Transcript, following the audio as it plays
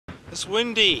It's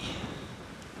windy,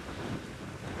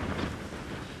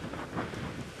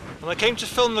 and I came to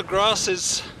film the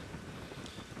grasses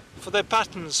for their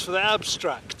patterns, for their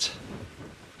abstract.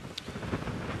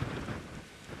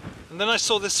 And then I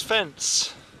saw this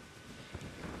fence,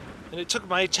 and it took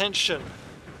my attention,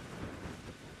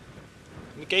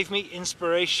 and it gave me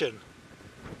inspiration.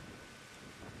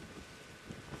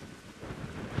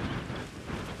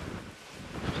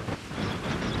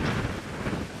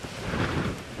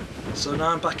 So now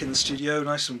I'm back in the studio,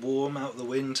 nice and warm, out of the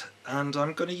wind, and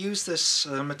I'm going to use this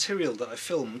material that I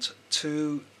filmed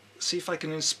to see if I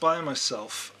can inspire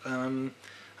myself and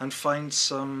find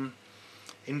some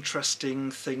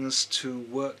interesting things to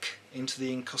work into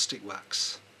the encaustic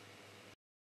wax.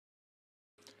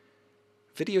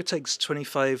 Video takes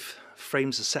 25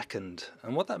 frames a second,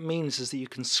 and what that means is that you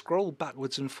can scroll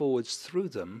backwards and forwards through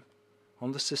them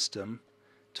on the system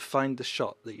to find the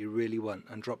shot that you really want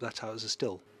and drop that out as a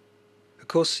still. Of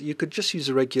course, you could just use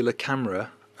a regular camera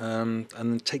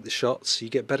and take the shots. You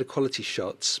get better quality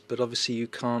shots, but obviously you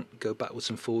can't go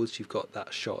backwards and forwards. You've got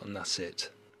that shot and that's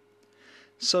it.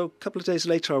 So a couple of days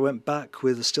later I went back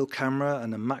with a still camera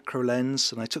and a macro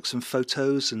lens, and I took some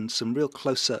photos and some real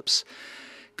close-ups.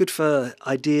 Good for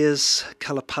ideas,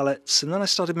 colour palettes, and then I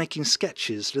started making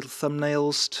sketches, little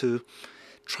thumbnails to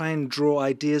try and draw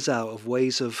ideas out of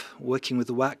ways of working with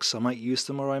the wax. I might use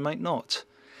them or I might not.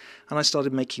 And I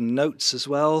started making notes as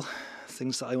well,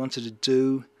 things that I wanted to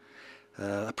do,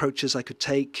 approaches I could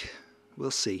take,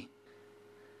 we'll see.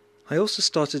 I also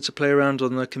started to play around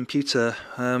on the computer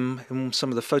in some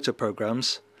of the photo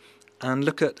programs and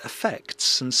look at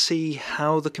effects and see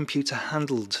how the computer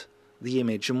handled the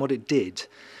image and what it did,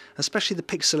 especially the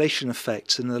pixelation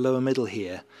effect in the lower middle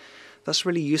here. That's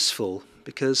really useful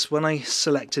because when I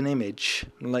select an image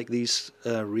like these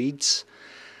reeds,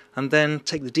 and then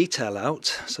take the detail out,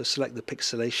 so select the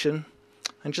pixelation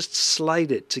and just slide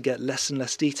it to get less and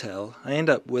less detail, I end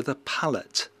up with a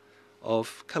palette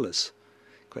of colours,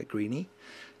 quite greeny.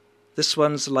 This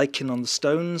one's lichen on the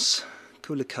stones,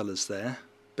 cooler colours there,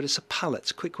 but it's a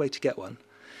palette, quick way to get one.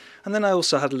 And then I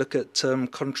also had a look at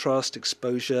contrast,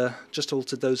 exposure, just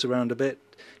altered those around a bit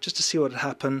just to see what would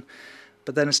happen,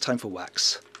 but then it's time for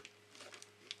wax.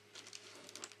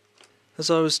 As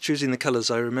I was choosing the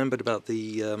colours, I remembered about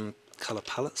the colour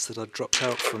palettes that I'd dropped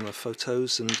out from the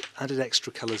photos and added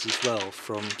extra colours as well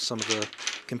from some of the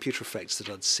computer effects that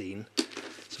I'd seen,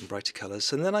 some brighter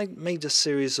colours. And then I made a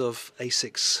series of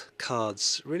A6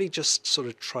 cards, really just sort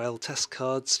of trial test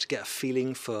cards to get a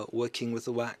feeling for working with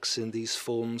the wax in these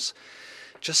forms.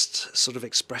 Just sort of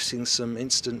expressing some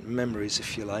instant memories,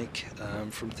 if you like,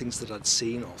 from things that I'd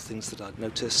seen or things that I'd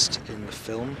noticed in the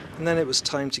film. And then it was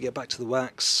time to get back to the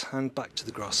wax and back to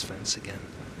the grass fence again.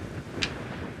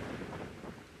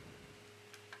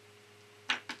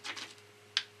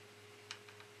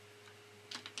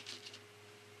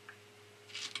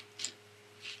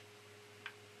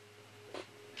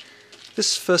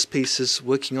 This first piece is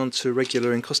working onto a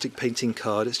regular encaustic painting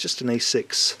card. It's just an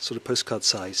A6 sort of postcard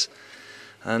size.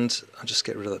 And I'll just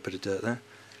get rid of that bit of dirt there.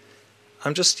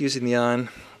 I'm just using the iron,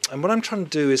 and what I'm trying to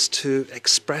do is to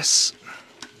express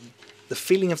the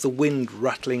feeling of the wind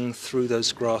rattling through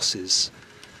those grasses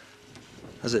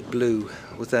as it blew,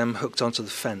 with them hooked onto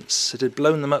the fence. It had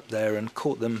blown them up there and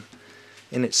caught them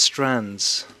in its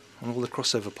strands on all the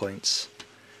crossover points.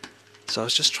 So I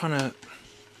was just trying to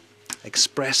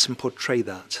express and portray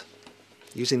that,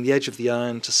 using the edge of the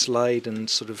iron to slide and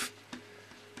sort of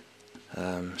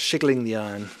shiggling the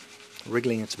iron,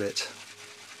 wriggling it a bit,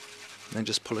 and then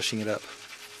just polishing it up.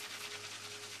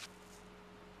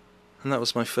 And that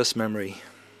was my first memory,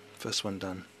 first one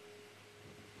done.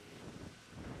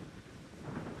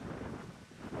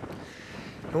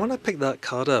 And when I picked that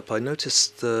card up, I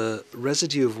noticed the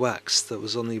residue of wax that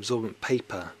was on the absorbent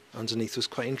paper underneath was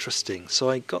quite interesting. So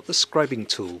I got the scribing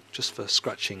tool just for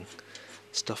scratching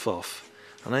stuff off,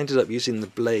 and I ended up using the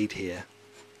blade here.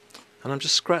 And I'm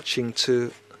just scratching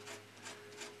to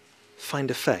find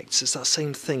effects. It's that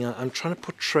same thing. I'm trying to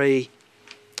portray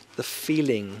the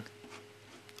feeling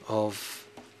of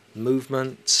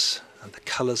movement and the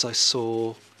colours I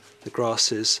saw, the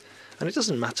grasses. And it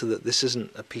doesn't matter that this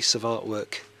isn't a piece of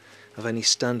artwork of any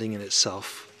standing in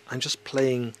itself. I'm just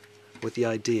playing with the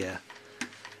idea.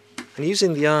 And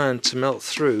using the iron to melt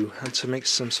through and to make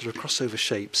some sort of crossover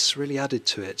shapes really added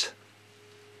to it.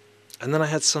 And then I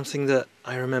had something that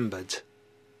I remembered.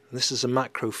 And this is a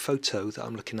macro photo that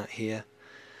I'm looking at here.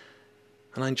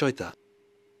 And I enjoyed that.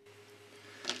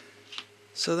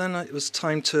 So then it was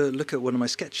time to look at one of my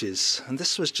sketches. And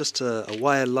this was just a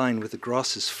wire line with the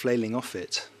grasses flailing off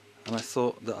it. And I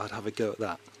thought that I'd have a go at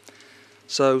that.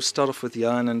 So start off with the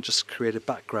iron and just create a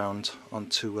background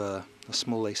onto a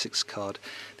small A6 card.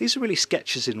 These are really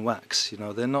sketches in wax, you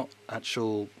know, they're not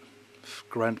actual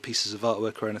grand pieces of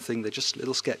artwork or anything, they're just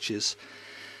little sketches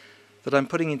that I'm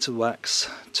putting into wax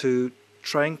to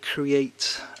try and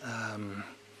create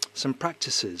some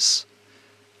practices,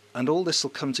 and all this will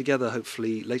come together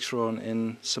hopefully later on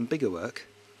in some bigger work.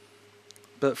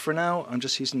 But for now I'm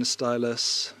just using the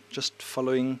stylus, just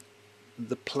following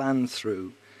the plan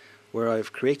through, where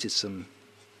I've created some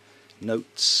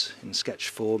notes in sketch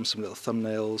form, some little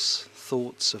thumbnails,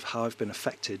 thoughts of how I've been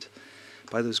affected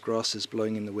by those grasses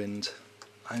blowing in the wind.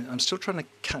 I'm still trying to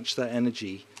catch that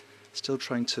energy, still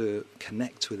trying to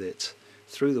connect with it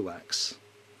through the wax.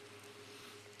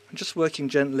 I'm just working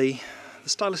gently. The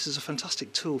stylus is a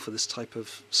fantastic tool for this type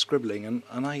of scribbling, and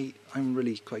I'm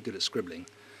really quite good at scribbling.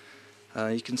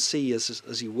 You can see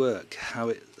as you work how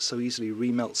it so easily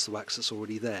remelts the wax that's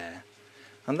already there,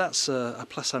 and that's a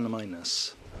plus and a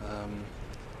minus.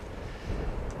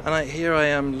 And here I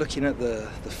am looking at the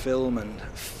film and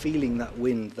feeling that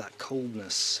wind, that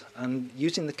coldness, and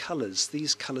using the colours.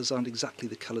 These colours aren't exactly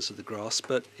the colours of the grass,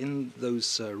 but in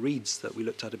those reeds that we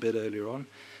looked at a bit earlier on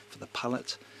for the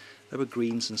palette, there were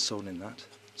greens and so on in that.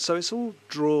 So it's all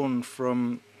drawn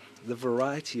from the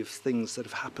variety of things that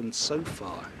have happened so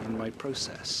far in my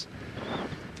process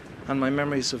and my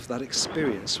memories of that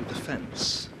experience with the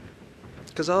fence.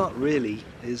 Because art really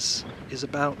is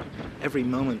about every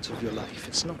moment of your life.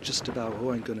 It's not just about,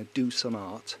 oh, I'm going to do some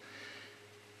art.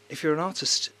 If you're an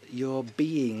artist, you're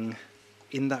being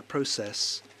in that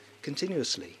process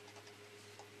continuously.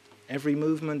 Every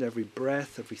movement, every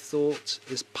breath, every thought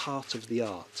is part of the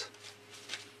art.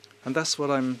 And that's what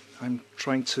I'm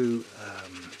trying to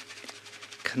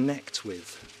connect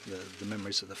with, the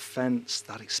memories of the fence,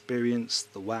 that experience,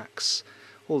 the wax,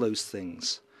 all those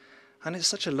things. And it's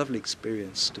such a lovely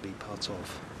experience to be part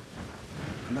of.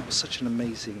 And that was such an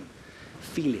amazing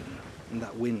feeling in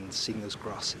that wind, seeing those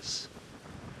grasses.